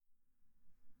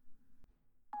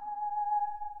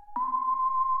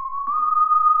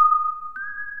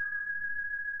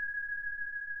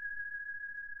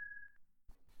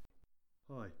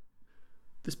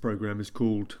programme is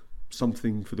called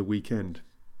Something for the Weekend.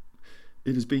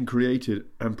 It has been created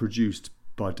and produced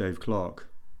by Dave Clark.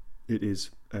 It is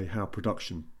a How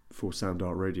production for Sound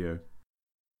Art Radio.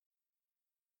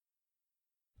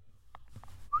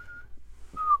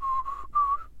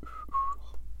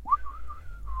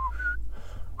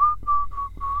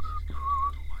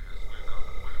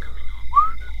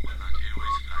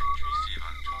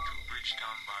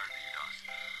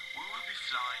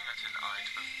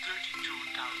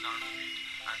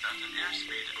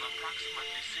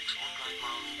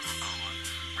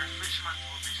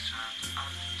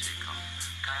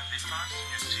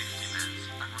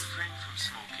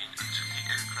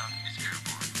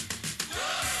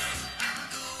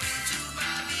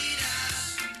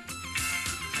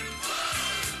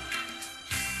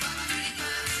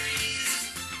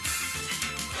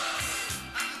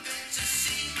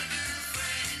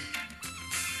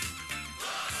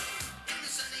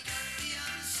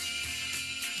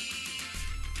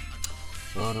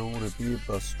 I don't want to be a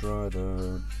bus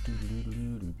driver.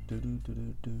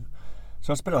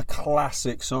 So it's a bit of a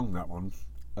classic song, that one.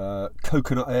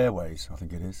 Coconut Airways, I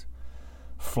think it is.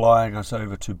 Flying us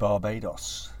over to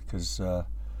Barbados, because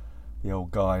the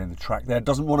old guy in the track there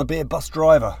doesn't want to be a bus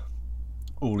driver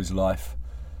all his life.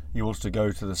 He wants to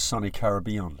go to the sunny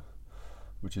Caribbean,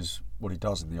 which is what he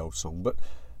does in the old song. But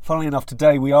funnily enough,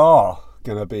 today we are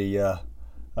going to be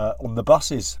on the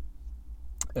buses.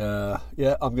 I'm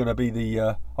going to be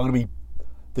the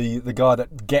guy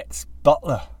that gets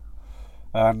Butler,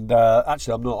 and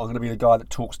actually I'm not. I'm going to be the guy that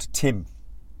talks to Tim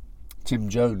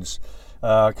Jones,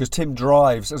 because Tim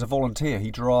drives as a volunteer.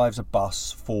 He drives a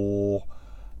bus for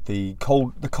the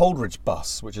Coldridge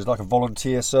bus, which is like a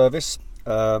volunteer service.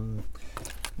 Runs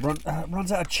out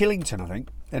of Chillington, I think,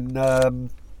 and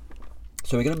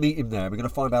so we're going to meet him there. We're going to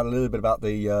find out a little bit about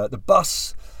the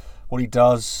bus. What he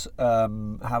does,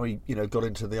 how he got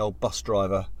into the old bus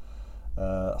driver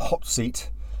hot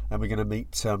seat, and we're going to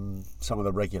meet some of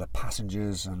the regular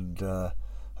passengers and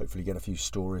hopefully get a few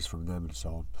stories from them and so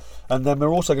on. And then we're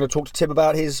also going to talk to Tim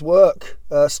about his work,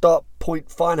 Start Point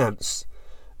Finance,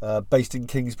 based in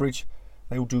Kingsbridge.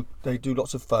 They do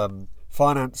lots of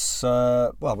finance.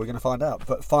 Well, we're going to find out,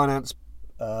 but finance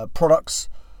products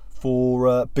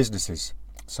for businesses.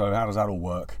 So how does that all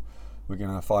work? We're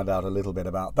going to find out a little bit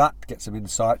about that, get some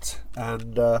insight,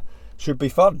 and should be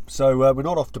fun. So we're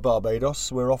not off to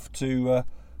Barbados, we're off to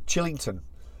Chillington,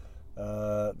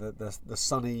 the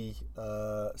sunny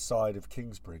side of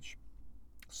Kingsbridge.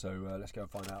 So let's go and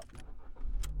find out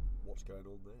what's going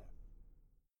on there.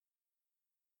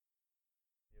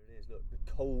 Here it is, look,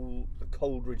 the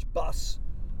Coldridge bus,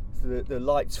 the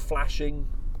lights flashing.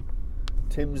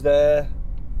 Tim's there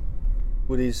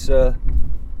with his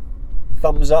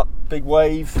thumbs up, big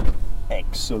wave.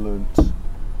 Excellent.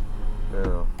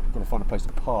 Now, I've got to find a place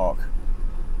to park.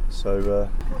 So,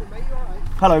 Morning, mate, you alright?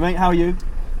 Hello, mate, how are you?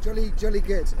 Jolly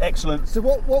good. Excellent. So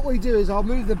what we do is I'll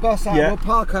move the bus out, we'll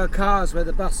park our cars where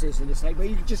the bus is in a sec, but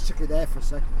you can just stick it there for a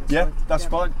second. That's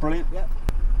fine, brilliant. Yeah.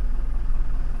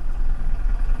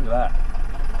 Look at that.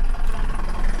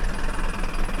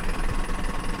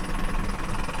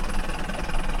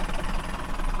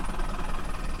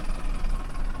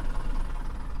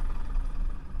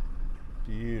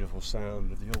 Beautiful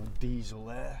sound of the old diesel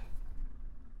there.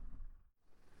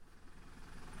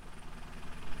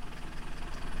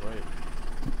 Great.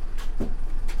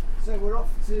 So we're off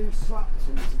to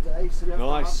Slapton today, so we have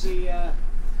Nice. to have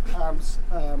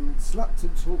the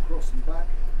Slapton to Cross and back.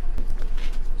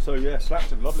 So yeah,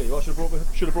 Slapton, lovely. I should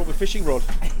have brought the fishing rod.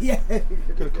 Yeah.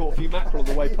 Could have caught a few mackerel on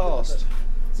the way past.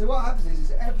 So what happens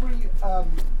is every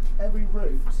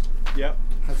route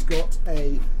has got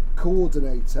a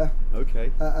coordinator,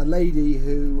 a lady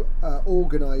who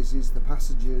organises the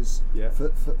passengers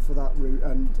for that route,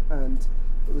 and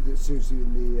it's usually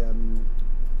in the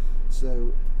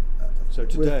so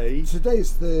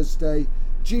today's Thursday.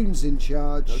 June's in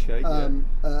charge.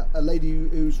 A lady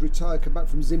who's retired, come back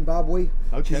from Zimbabwe.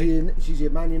 She's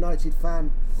a Man United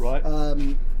fan. Right.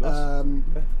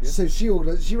 So she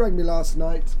organised. She rang me last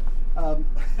night and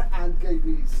gave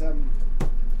me some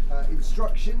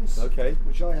instructions,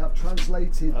 which I have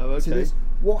translated to this.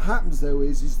 What happens though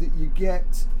is that you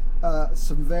get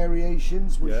some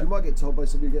variations, which you might get told by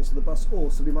somebody who gets on the bus,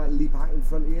 or somebody might leap out in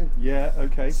front of you. Yeah,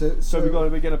 okay. So we're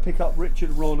going to pick up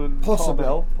Richard, Ron, and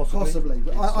Carmel, possibly.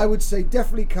 But I would say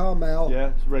definitely Carmel. Yeah,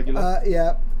 it's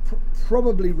regular.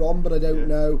 Probably Ron, but I don't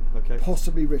know. Okay.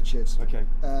 Possibly Richard. Okay.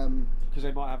 Because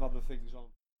they might have other things on.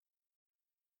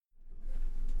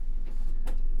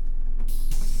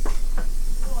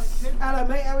 Right. Hello,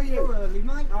 mate. How are you? You're early,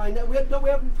 mate. I know. We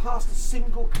haven't passed a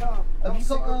single car. Have you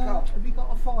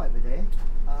got a fiver there?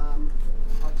 I'll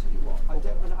tell you what.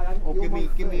 Or give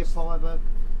me a fiver.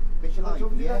 Bit late,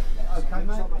 yeah? Okay,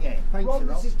 mate. Yeah. Thanks Ron, a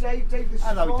lot. this is Dave. This is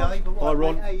Hello, Ron. Dave. All right, Hi,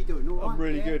 Ron. mate, how you doing? All right? I'm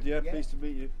really good, yeah. Pleased to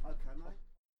meet you. Okay, mate.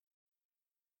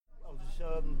 I was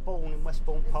born in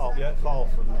Westbourne Park, far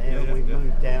from there. We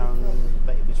moved down,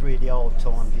 but it was really hard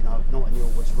times, you know. Notting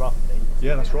Hill was rough then.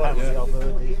 Yeah, that's right. Apparently Yeah. I've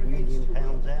heard there's £1 million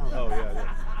out. Oh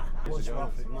yeah. It was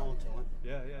rough in my time.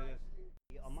 Yeah.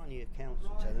 I'm only a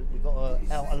council tenant. We've got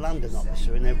an out of London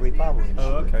officer in every borough.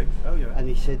 Oh okay. Oh yeah. And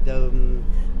he said, are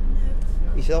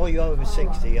you over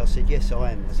 60? I said, yes,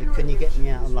 I am. I said, can you get me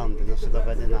out of London? I said, I've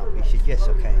had enough. He said, yes,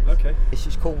 I can. Okay. This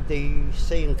is called the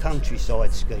Sea and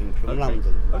Countryside Scheme from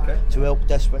London. Okay. To help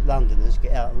desperate Londoners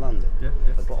get out of London. Yeah.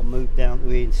 I've got to move down to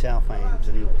here in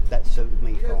Southampton, and that suited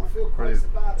me fine. Brilliant.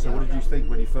 So what did you think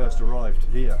when you first arrived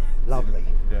here? Lovely.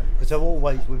 Yeah. Because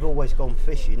we've always gone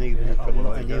fishing, even from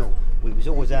Notting Hill. We was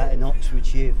always out in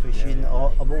Oxfordshire fishing.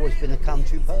 I've always been a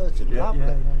country person.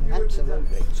 Lovely.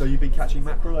 Absolutely. So you've been catching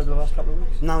mackerel over the last couple of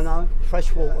weeks? No,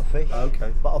 freshwater fish.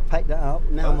 Okay. But I've packed that up.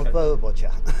 Now I'm a bird watcher.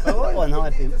 Oh, and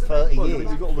I've been 30 years.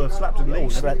 You've got all the Slapton All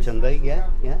leaves. Slapton League, yeah.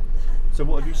 So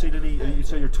what have you seen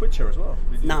so you're a twitcher as well?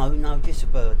 No, just a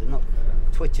bird. They're not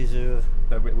twitchers are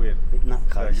They're a bit weird. bit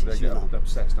nutcases, They you get know.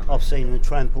 obsessed, don't they? I've seen them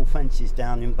trample fences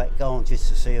down in back garden just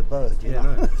to see a bird, you know.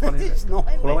 No, it's funny, isn't It's it? not.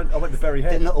 Well, I went to Berry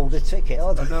They're Head. not all the ticket,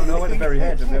 are they? No, I went to Berry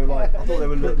Head and they were like, I thought they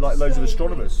were like loads of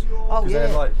astronomers. Oh, Because they had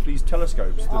yeah. like these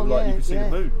telescopes that were like you could see the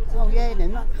moon. Oh yeah, they're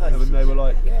nutcases. And they were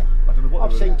like, Yeah. I don't know what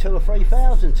I've they were. seen 2,000 or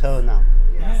 3,000 turn up.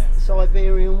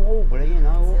 Siberian warbler, you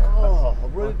know. Oh, a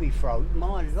ruby throat.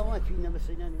 My life, you've never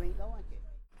seen anything like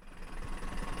it.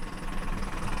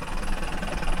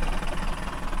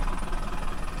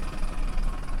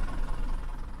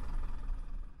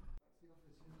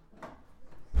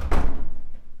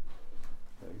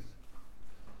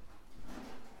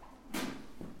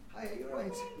 Hi, you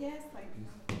right? Yes, thank you.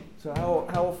 So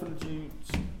how often do you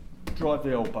drive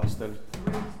the old bus then?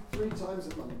 Three times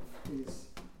a month is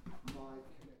my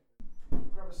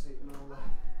commitment. Grab a seat and I'll.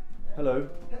 Hello.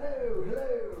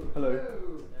 Hello.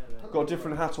 Got a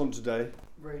different hat on today.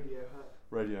 Radio hat.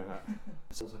 Radio hat.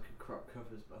 Sounds like a crop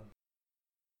covers band.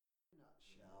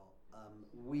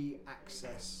 We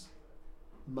access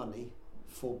money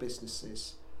for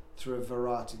businesses through a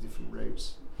variety of different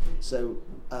routes. So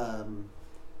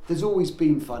there's always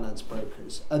been finance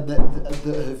brokers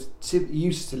that have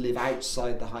used to live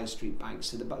outside the high street banks.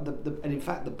 So and in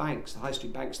fact, the high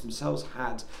street banks themselves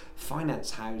had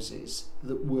finance houses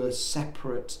that were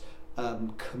separate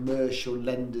commercial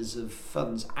lenders of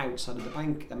funds outside of the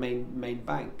bank, the main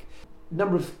bank. A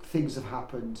number of things have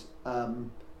happened.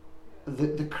 And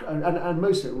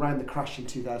most of it around the crash in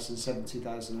 2007,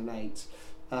 2008,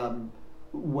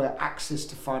 where access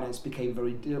to finance became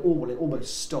it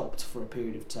almost stopped for a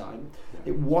period of time.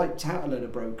 It wiped out a load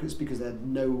of brokers because they had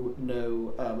no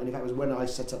and in fact it was when I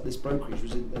set up this brokerage,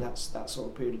 was in that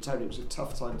sort of period of time. It was a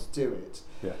tough time to do it.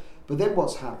 Yeah. But then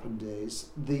what's happened is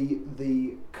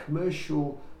the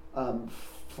commercial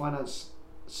finance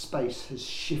space has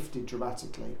shifted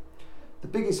dramatically. The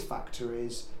biggest factor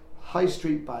is high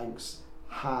street banks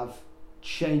have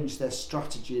changed their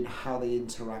strategy and how they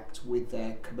interact with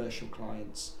their commercial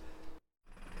clients.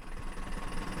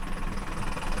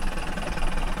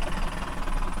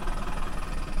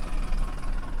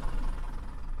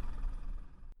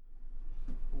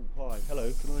 Oh, hi.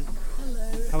 Hello. Can I?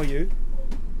 Hello. How are you?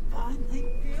 Fine, thank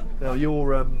you. Now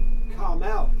you're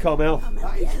Carmel. Carmel.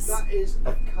 Yes. That is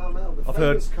Carmel, the I've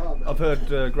heard. famous Carmel. I've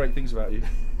heard great things about you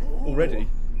already.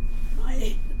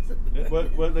 My, Yeah,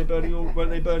 weren't they burning? Weren't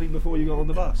they burning before you got on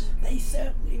the bus? they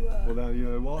certainly were. Well, now you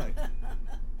know why.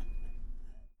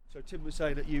 So Tim was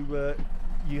saying that you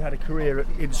had a career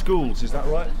in schools. Is that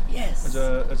right? Yes.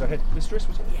 As a head mistress,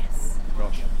 was it? Yes.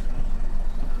 Gosh.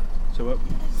 So what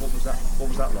was that? What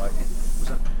was that like? Was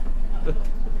that?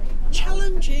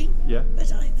 Challenging, Yeah.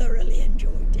 but I thoroughly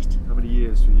enjoyed it. How many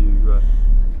years were you?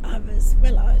 I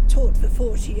taught for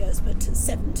 40 years, but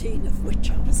 17 of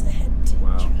which I was a head teacher.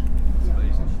 Wow. That's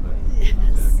amazing. Yes.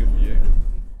 Yeah, good for you.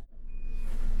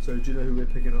 So do you know who we're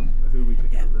picking up? Who are we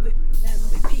picking Yeah, up now? we're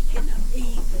picking up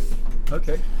Evie.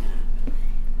 Okay.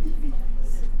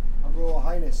 Her Royal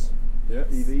Highness. Yeah,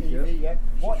 Evie. Yeah.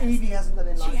 What Evie hasn't done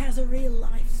in life? She has a real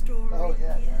life story. Oh,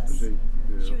 yeah, yeah. Yes. She? Yeah,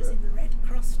 She was I in the Red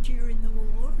Cross during the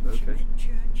war. And She Okay. met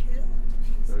Churchill.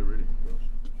 bet. Oh, really? Gosh.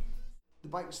 the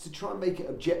banks to try and make it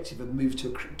objective and move to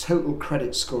a total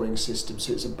credit scoring system.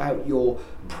 So it's about your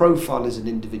profile as an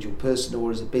individual person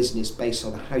or as a business based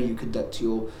on how you conduct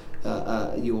your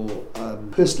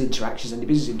personal interactions and your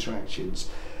business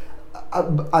interactions.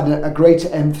 And a greater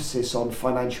emphasis on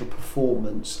financial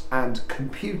performance and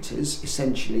computers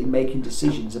essentially making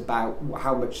decisions about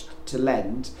how much to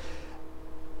lend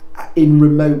in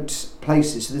remote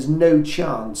places. So there's no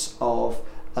chance of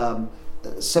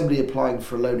somebody applying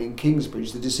for a loan in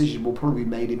Kingsbridge. The decision will probably be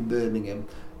made in Birmingham,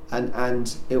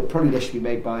 and it will probably actually be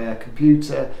made by a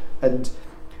computer. And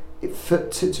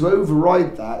to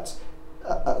override that,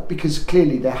 because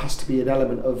clearly there has to be an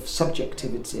element of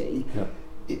subjectivity. Yeah.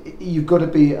 You've got to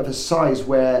be of a size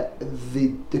where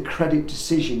the credit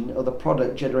decision or the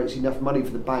product generates enough money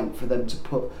for the bank for them to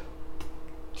put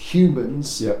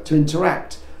humans to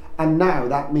interact. And now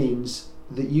that means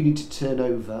that you need to turn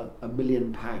over £1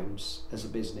 million as a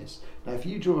business. Now, if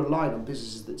you draw a line on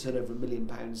businesses that turn over £1 million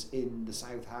in the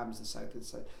South Hams, the South,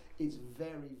 it's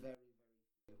very, very.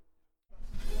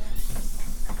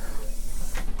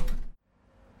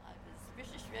 I was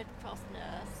British Red Cross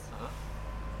nurse,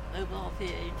 mobile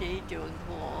VAD during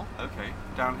the war. Okay,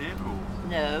 down here or?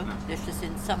 No, this is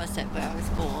in Somerset where I was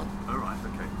born. Oh right,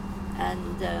 okay.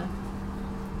 And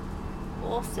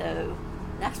also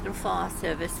National Fire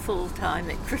Service full-time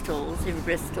at Crittles in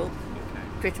Bristol.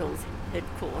 Okay. Crittles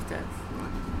headquarters.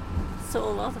 Right. Saw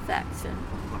a lot of action.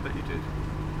 I bet you did.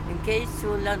 Engaged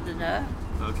to a Londoner.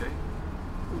 Okay.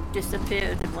 Who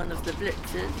disappeared in one of the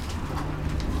blitzes.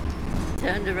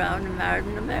 Turned around and married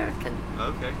an American.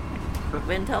 Okay.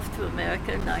 Went off to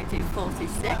America in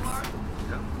 1946.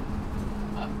 Yeah.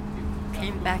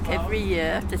 Came back every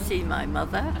year to see my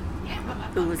mother,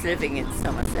 who was living in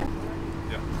Somerset.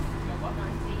 Yeah.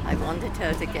 I wanted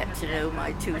her to get to know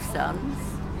my two sons.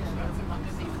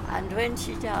 And when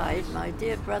she died, my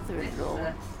dear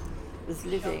brother-in-law was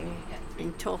living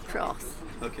in Torcross.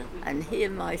 Okay. And he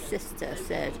and my sister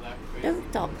said, "Don't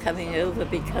stop coming over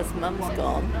because Mum's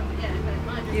gone.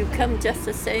 You come just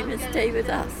the same and stay with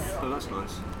us." Oh, that's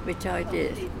nice. Which I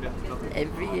did. Yeah,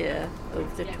 every year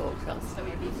over to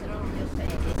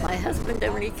Torcross. My husband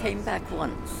only came back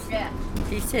once.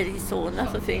 He said he saw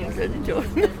enough of England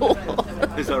during the war.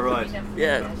 Is that right?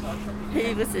 Yes.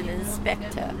 He was an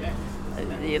inspector.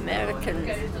 The American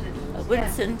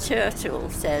Winston Churchill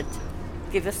said,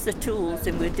 "Give us the tools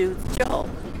and we'll do the job."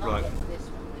 Right.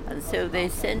 And so they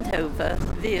sent over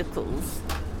vehicles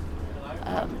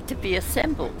to be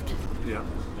assembled. Yeah.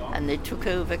 And they took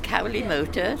over Cowley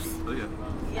Motors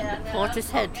and the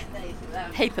Portishead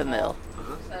paper mill.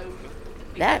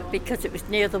 That because it was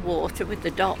near the water with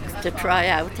the docks to try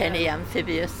out any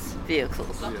amphibious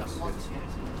vehicles. Yes.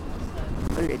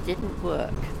 Well, it didn't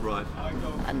work. Right.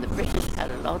 And the British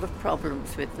had a lot of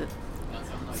problems with them.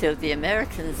 So the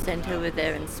Americans sent over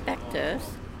their inspectors,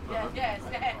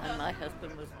 and my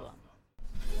husband was one.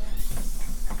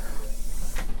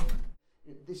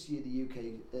 This year,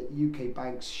 the UK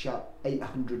banks shut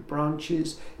 800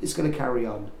 branches. It's going to carry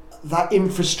on. That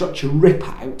infrastructure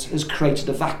rip-out has created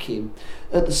a vacuum.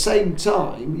 At the same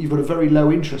time, you've got a very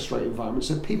low interest rate environment,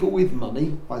 so people with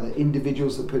money, either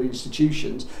individuals that put in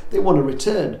institutions, they want a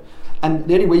return. And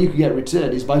the only way you can get a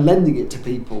return is by lending it to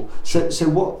people. So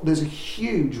there's a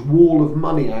huge wall of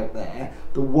money out there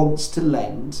that wants to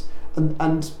lend,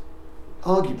 and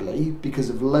arguably, because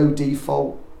of low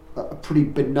default, a pretty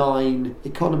benign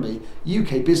economy,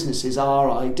 UK businesses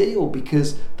are ideal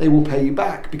because they will pay you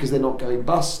back because they're not going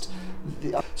bust.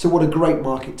 So what a great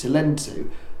market to lend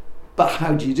to. But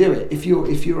how do you do it? If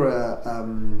you're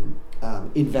a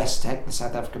Investec, the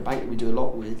South African bank that we do a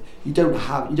lot with, you don't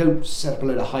set up a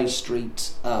load of high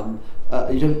street.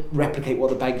 You don't replicate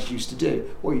what the banks used to do.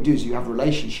 What you do is you have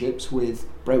relationships with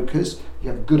brokers. You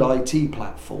have a good IT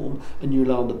platform, and you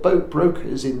rely on the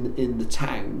brokers in the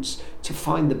towns to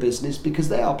find the business because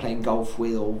they are playing golf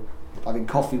with or having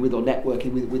coffee with or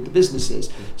networking with the businesses.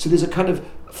 So there's a kind of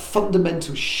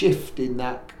fundamental shift in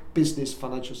that business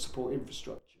financial support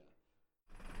infrastructure.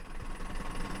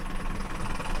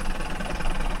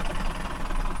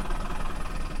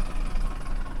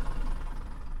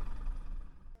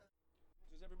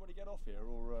 Does everybody get off here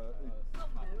or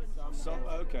some?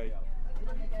 Okay.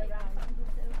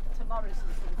 Tomorrow's is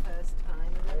for the first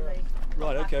time, and then they.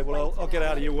 Right. Okay. Well, I'll get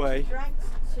out of your way. Dragged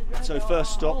to So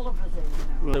first stop.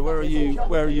 So where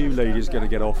are you ladies going to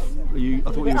get off? I thought you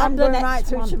were. I'm going right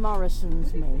through to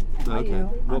Morrison's, me. Okay.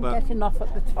 What I'm about? getting off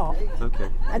at the top. Okay.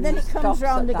 And then it comes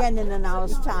round again in an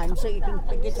hour's time, so you can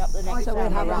pick it up the next time. So we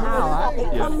have an hour.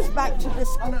 It comes back to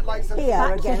this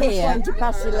here again,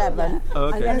 at 11,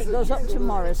 and then it goes up to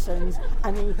Morrison's,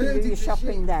 and then you can do your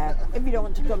shopping there. If you don't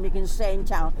want to come, you can stay in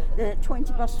town. Then at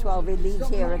 12, it leaves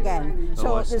here again.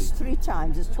 So there's 3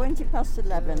 times. There's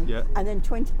 11, and then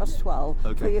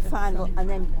 12 for your final,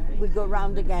 and then we go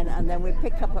round again, and then we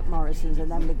pick up at Morrison's, and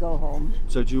then we go home.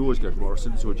 So do you always go to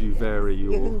Morrison's, or do you vary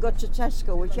your? You can go to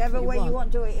Tesco, whichever way you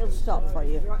want to do it, it'll stop for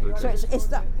you. Okay. So it's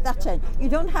that end. You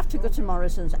don't have to go to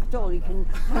Morrison's at all. You can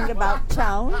hang about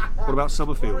town. What about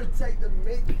Summerfield?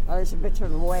 Well, it's a bit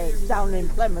of a way. It's down in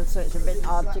Plymouth, so it's a bit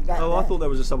hard to get there. I thought there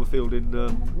was a Summerfield in.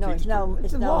 No, it was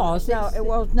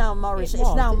now Morrison's.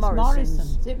 It's now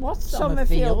Morrison's. It was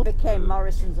Summerfield became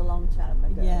Morrison's a long time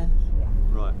ago. Yeah.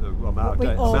 Right, well, I'm out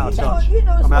of touch.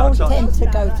 I'm out of touch. Tend to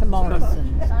go to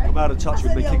Morrison's. I'm out of touch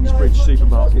with the Kingsbridge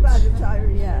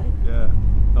supermarkets. Yeah.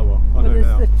 Oh well, I know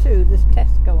now. There's the two. There's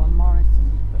Tesco and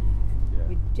Morrison's, but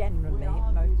we generally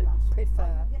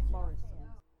prefer Morrison's.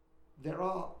 There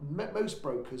are most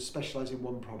brokers specialise in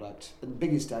one product, and the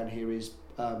biggest down here is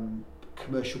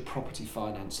commercial property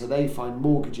finance. So they find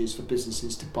mortgages for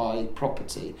businesses to buy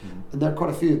property, and there are quite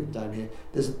a few of them down here.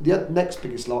 There's the next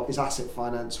biggest lot is asset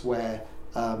finance, where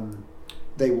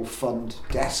they will fund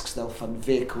desks, they'll fund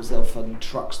vehicles, they'll fund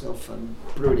trucks, they'll fund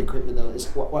brewing equipment. It's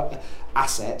what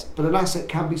asset, but an asset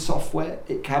can be software,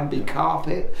 it can be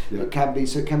carpet, it can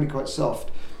be quite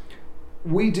soft.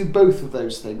 We do both of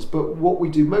those things, but what we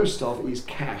do most of is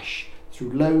cash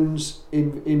through loans,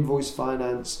 invoice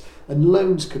finance, and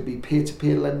loans could be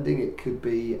peer-to-peer lending. It could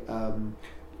be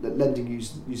lending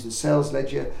using the sales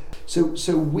ledger.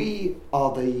 So we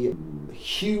are the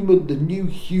new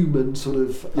human sort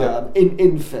of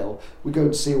infill. We go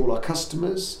and see all our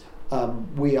customers.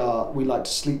 We like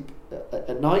to sleep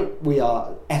at night. We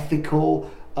are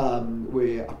ethical.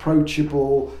 We're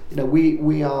approachable.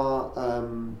 We are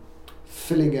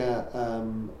filling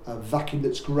a vacuum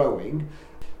that's growing.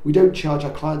 We don't charge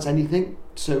our clients anything,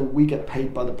 so we get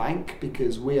paid by the bank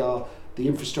because we are the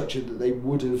infrastructure that they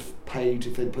would have paid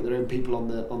if they'd put their own people on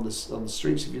the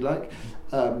streets, if you like.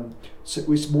 So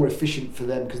it's more efficient for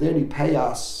them because they only pay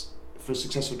us for a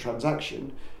successful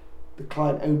transaction. The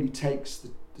client only takes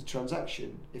the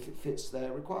transaction if it fits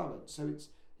their requirements. So it's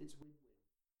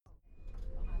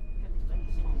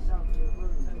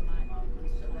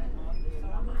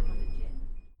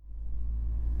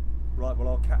Right, well,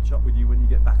 I'll catch up with you when you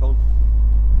get back on,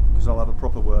 because I'll have a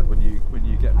proper word when you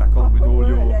get back on with all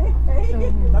your.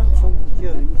 Don't talk to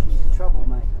June, she's a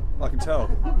troublemaker. I can tell.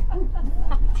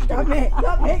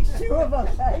 That makes 2 of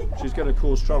us, eh? She's going to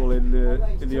cause trouble in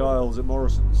the aisles at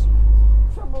Morrison's.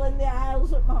 Trouble in the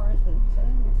aisles at Morrison's.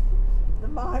 The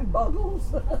mind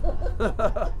boggles.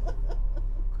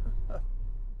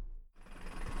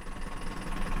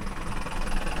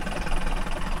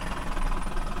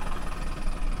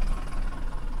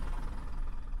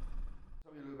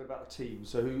 About the team,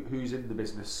 so who's in the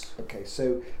business? Okay,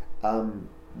 so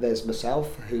there's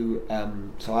myself, who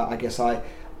so I guess I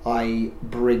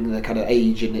bring the kind of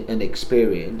age and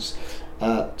experience.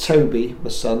 Toby, my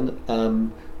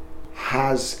son,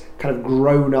 has kind of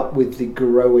grown up with the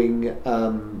growing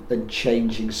and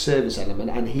changing service element,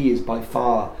 and he is by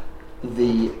far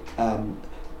the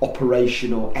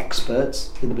operational expert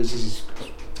in the business.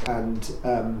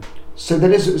 And so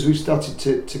then as we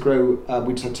started to grow,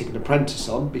 we decided to take an apprentice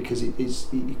on, because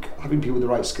having people with the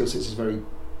right skill sets is very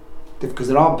difficult, because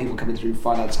there aren't people coming through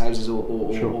finance houses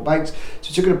or banks. So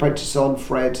we took an apprentice on,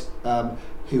 Fred,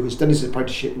 who has done his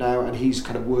apprenticeship now, and he's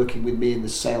kind of working with me in the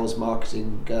sales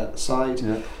marketing side.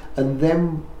 Yeah. And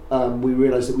then we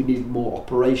realised that we needed more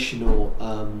operational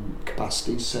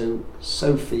capacity. So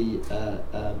Sophie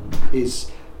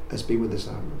has been with us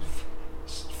now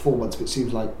 4 months, but it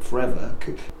seems like forever.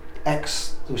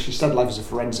 She studied life as a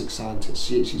forensic scientist.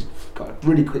 She's got a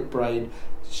really quick brain.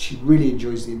 She really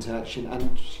enjoys the interaction,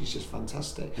 and she's just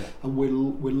fantastic. Yeah. And we're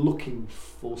looking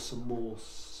for some more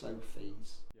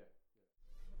Sophies. Yeah.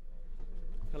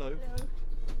 Hello.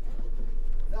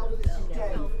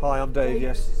 Hi, I'm Dave.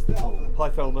 Yes. Hi,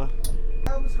 Thelma.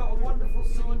 Thelma's got a wonderful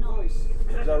singing voice.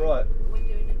 Is that right?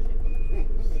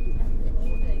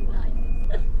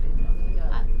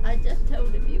 I just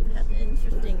told him you've had an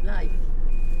interesting life.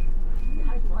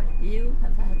 You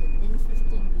have had an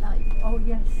interesting life. Oh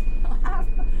yes, I have.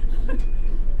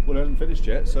 Well, it hasn't finished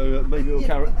yet, so maybe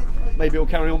it'll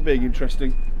carry on being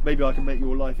interesting. Maybe I can make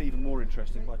your life even more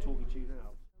interesting by talking to you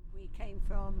now. We came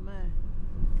from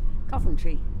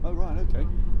Coventry. Oh, right, okay.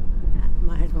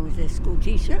 My husband was a school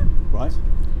teacher. Right.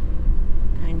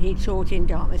 And he taught in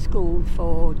Dartmouth School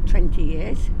for 20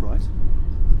 years. Right.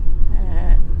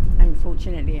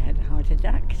 Unfortunately, I had a heart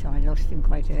attack, so I lost him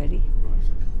quite early. Right.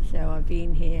 So I've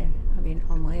been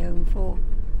on my own for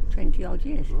 20 odd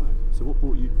years. Right. So what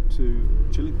brought you to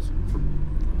Chillington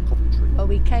from Coventry? Well,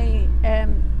 we came,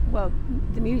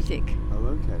 the music. Oh,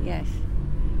 okay. Yes.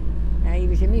 He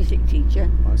was a music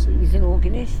teacher. I see. He was an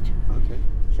organist. Okay.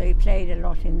 So he played a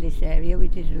lot in this area. We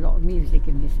did a lot of music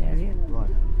in this area. Right.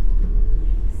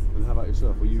 And how about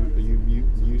yourself? You're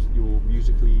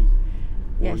musically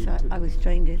Yes, I was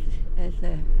trained as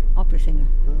an opera singer.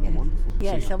 Oh, Yes. wonderful.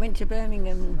 Yes, I went to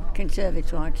Birmingham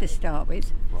Conservatoire to start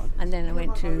with, Right. and then I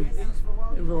went to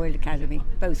the Royal Academy,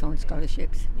 both on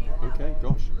scholarships. Okay,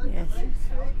 gosh. Yes.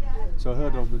 So I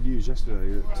heard on the news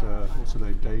yesterday that, what's her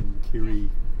name, Dame Kiri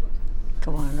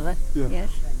Kawanova. Yeah.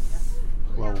 Yes.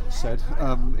 well said,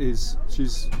 is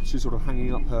she's sort of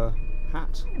hanging up her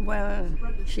hat. Well,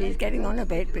 she's getting on a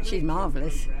bit, but she's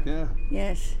marvellous. Yeah.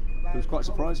 Yes. It was quite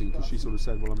surprising because she sort of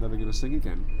said, well, I'm never going to sing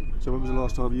again. So when was the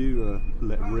last time you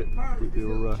let rip with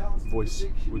your voice,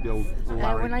 with the old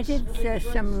larynx? When I did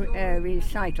some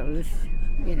recitals,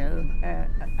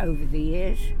 over the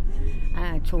years,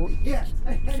 taught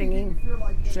singing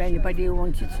to anybody who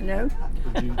wanted to know.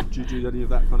 Do you do any of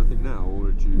that kind of thing now,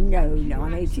 or do you? No,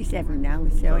 I'm 87 now,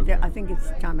 so Okay. I think it's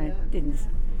time I didn't.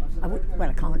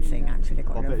 I can't sing actually. I've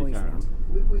got no voice now.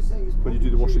 When you do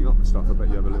the washing up and stuff, I bet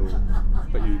you have a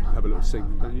little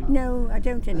sing, don't you? No, I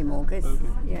don't anymore. Cause Okay.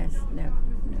 yes, no.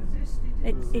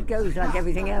 It goes like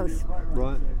everything else.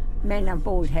 Right. Men have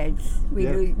bald heads. We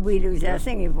Yeah. lose our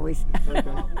singing voice. Okay.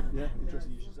 Yeah,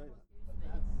 interesting you should say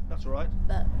that. That's all right.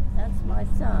 But that's my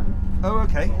son, Oh,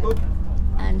 okay. Oh,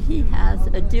 and he has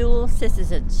a dual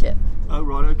citizenship oh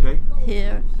right, okay.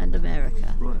 here and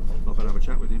America. Right. I'll better have a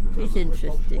chat with him then. He's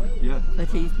interesting, Yeah. but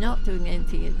he's not doing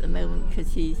anything at the moment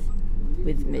because he's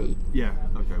with me. Yeah,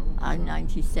 okay. I'm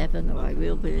 97, or I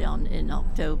will be in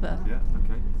October, Yeah,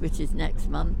 okay. which is next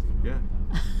month. Yeah.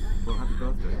 Well, happy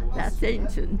birthday. That's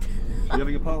ancient. Are you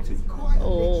having a party?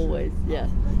 Always, yeah.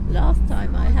 Last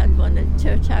time I had one at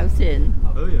Church House Inn,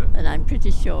 Oh, yeah. and I'm pretty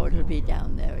sure it'll be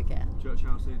down there again. Church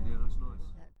House Inn, yeah, that's nice.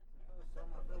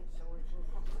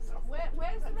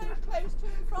 Where's the road closed to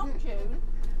and from, June?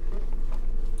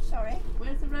 Sorry?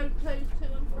 Where's the road closed to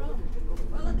and from?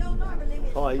 Well, I don't normally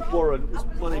live. Hi, Warren.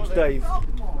 My name's Dave.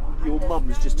 Your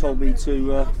mum's just told me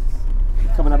to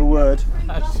come and have a word.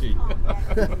 Has she?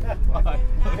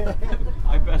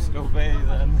 I best obey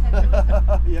then.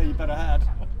 Yeah, you better had.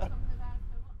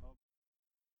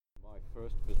 My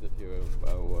first visit here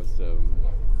was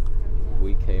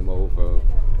we came over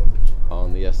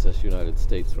on the SS United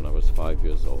States when I was 5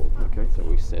 years old. Okay. So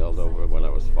we sailed over when I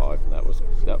was 5, and that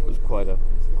was quite a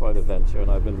venture.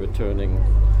 And I've been returning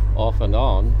off and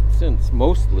on since,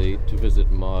 mostly to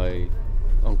visit my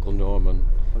Uncle Norman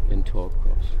in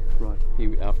Torcross. Right.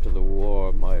 He, after the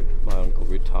war, my uncle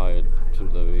retired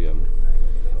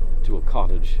to a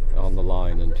cottage on the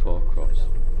line in Torcross.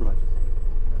 Right.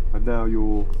 And now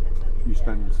you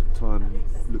spend time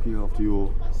looking after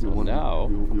your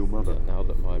mother. Now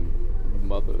that my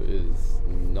mother is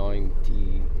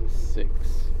 96,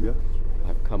 Yeah.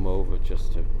 I've come over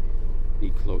just to be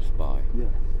close by. Yeah.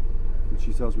 And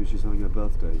she tells me she's having her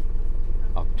birthday.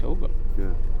 October.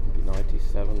 Yeah. It'll be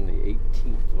 97, the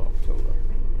 18th of October.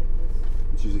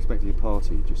 And she's expecting a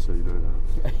party, just so you know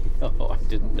that. Oh, I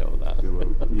didn't know that. Yeah,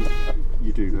 well,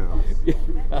 you do now.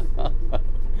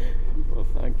 Well,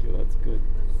 thank you. That's good.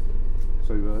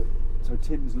 So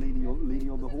Tim's leaning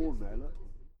on the horn there. Look.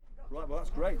 Right. Well, that's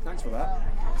great. Thanks for that.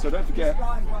 So don't forget,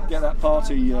 get that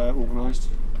party organised.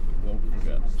 Won't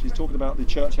forget. She's talking about the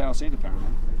Church House Inn, apparently.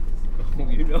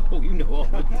 Oh, you know all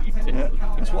the details. Yeah.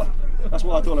 That's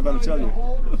what I thought I'd better tell you.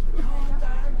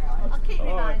 I'll keep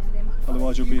reminding him.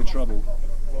 Otherwise, you'll be in trouble.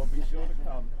 Well, be sure to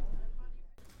come.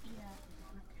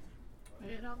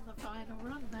 We're on the final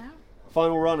run now.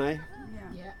 Final run, eh?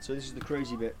 Yeah. So this is the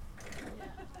crazy bit.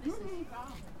 This is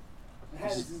fun.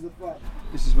 This is the fun.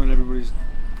 This is when everybody's.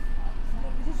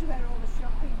 This is where all the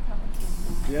shopping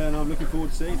comes in. Yeah, and I'm looking forward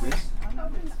to seeing this. I don't know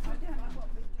what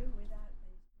we do without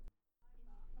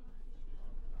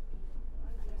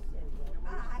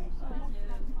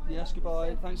this. Yes,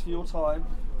 goodbye. Thanks for your time.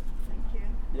 Thank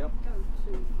you. Yep.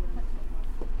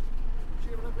 See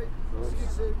you, lovely. See you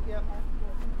soon. Yep.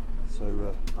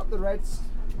 So, Up the Reds.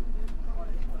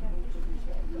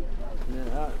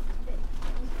 yeah,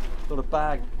 a lot of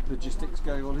bag logistics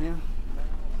going on here.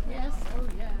 Yes, oh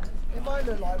yeah. It might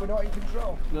look like we're not in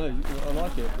control. No, I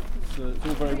like it. It's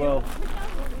all very well.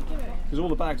 What we're doing. Because all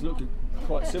the bags look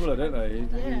quite similar, don't they?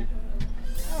 Yeah.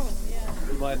 Oh, yeah.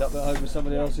 You might end up at home with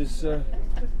somebody else's. No,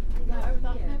 that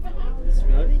never happens,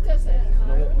 really, does it?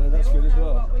 No, that's good as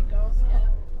well. What we got, yeah.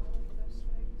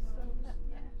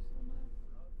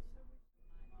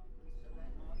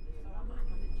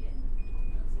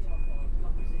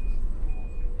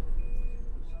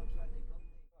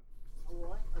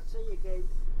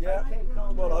 Yeah,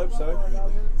 well, I hope so.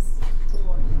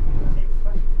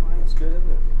 That's good,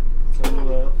 isn't it? So,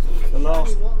 the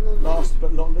last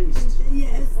but not least.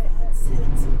 Yes, that's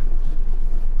it.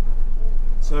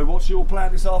 So, what's your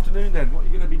plan this afternoon then? What are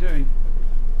you going to be doing?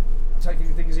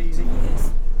 Taking things easy?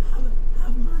 Yes,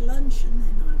 have my lunch and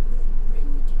then I will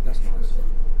read. That's nice.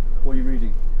 What are you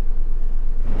reading?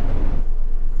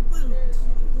 Well,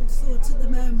 all sorts at the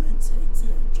moment. It's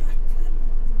Jack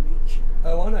Reacher.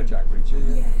 Oh, I know Jack Reacher.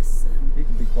 Yeah. Yes. He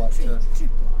can be quite. Tripwire.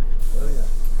 Oh yeah.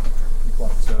 Be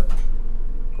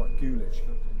quite ghoulish.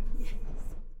 Can't he? Yes.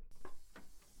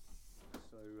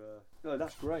 So no,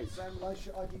 that's great. Sam, I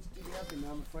need to do the admin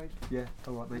now, I'm afraid. Yeah.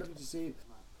 All right, mate. Lovely to see you.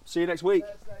 See you next week.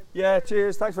 Yeah.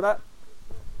 Cheers. Thanks for that.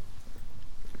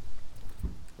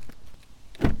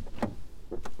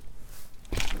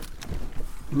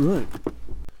 Right.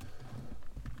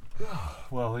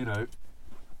 Well, you know,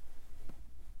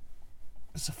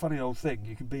 it's a funny old thing.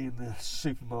 You can be in the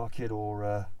supermarket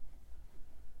or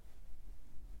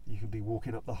you can be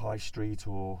walking up the high street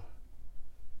or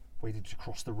waiting to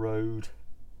cross the road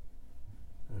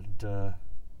and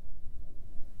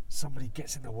somebody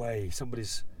gets in the way.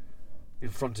 Somebody's in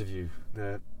front of you.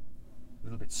 They're a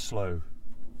little bit slow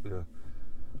with a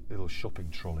little shopping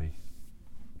trolley.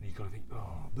 And you've got to think,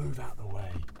 oh, move out the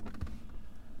way.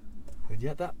 And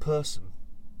yet that person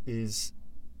is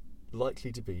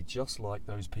likely to be just like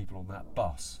those people on that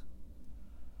bus.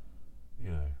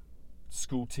 You know,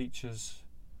 school teachers,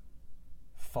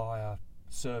 fire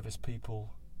service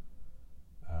people,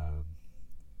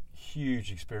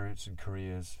 huge experience and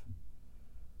careers,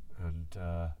 and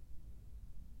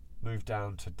moved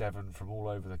down to Devon from all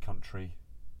over the country,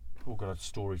 all got a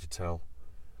story to tell.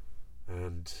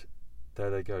 And there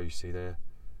they go, you see, they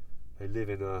live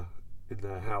in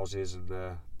their houses and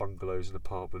their bungalows and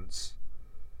apartments,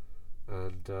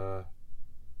 and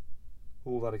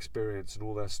all that experience and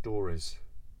all their stories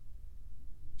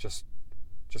just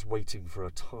waiting for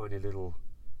a tiny little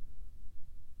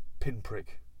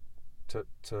pinprick to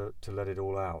let it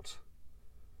all out.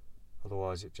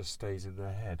 Otherwise it just stays in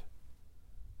their head.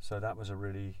 So that was a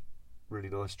really, really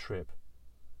nice trip,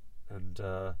 and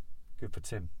good for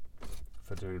Tim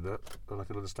for doing that, and I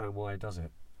can understand why he does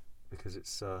it, because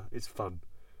it's fun.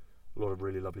 A lot of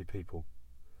really lovely people.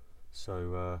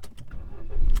 So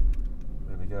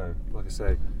there we go. Like I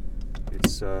say,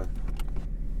 it's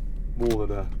more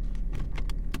than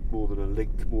a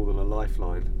link, more than a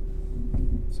lifeline.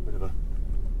 It's a bit of a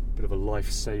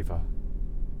lifesaver.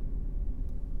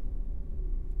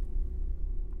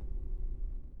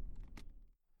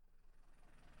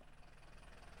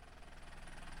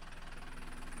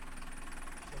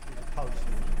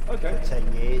 Okay. For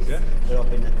 10 years. Yeah. But I've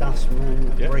been a dustman,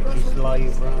 a brickies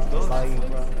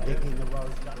labourer, digging the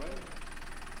road.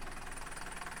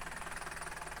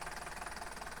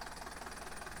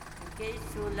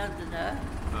 Engaged to a Londoner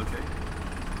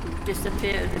who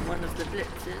disappeared in one of the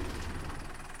blitzes.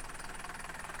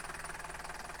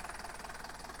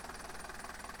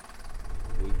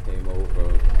 We came over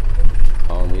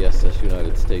on the SS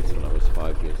United States when I was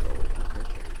 5 years old.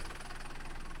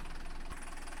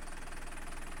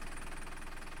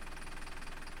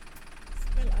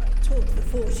 Well, I taught for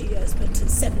 40 years, but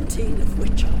 17 of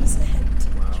which I was a head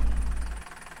teacher. Wow.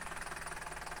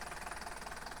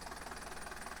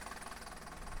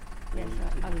 Yes,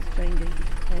 I was trained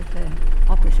as an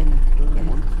opera singer.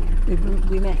 Yes.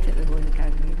 We met at the Royal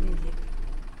Academy of Music.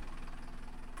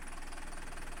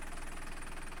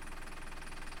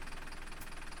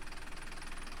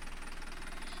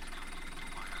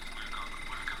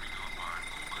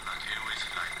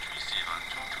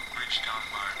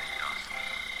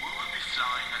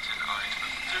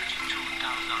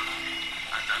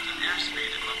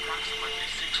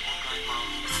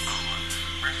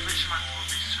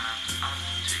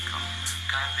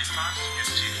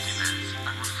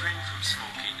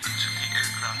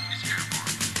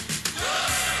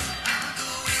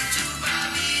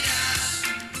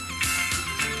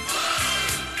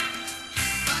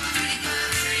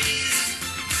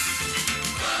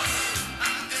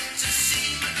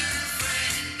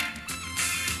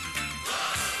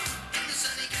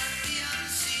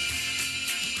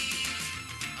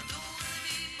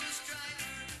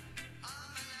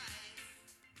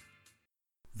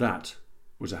 That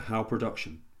was a How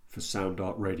production for Sound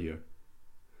Art Radio.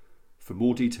 For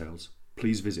more details,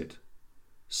 please visit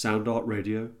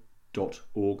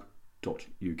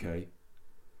soundartradio.org.uk,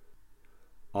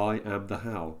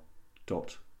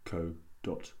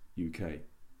 iamthehow.co.uk.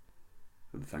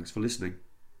 And thanks for listening.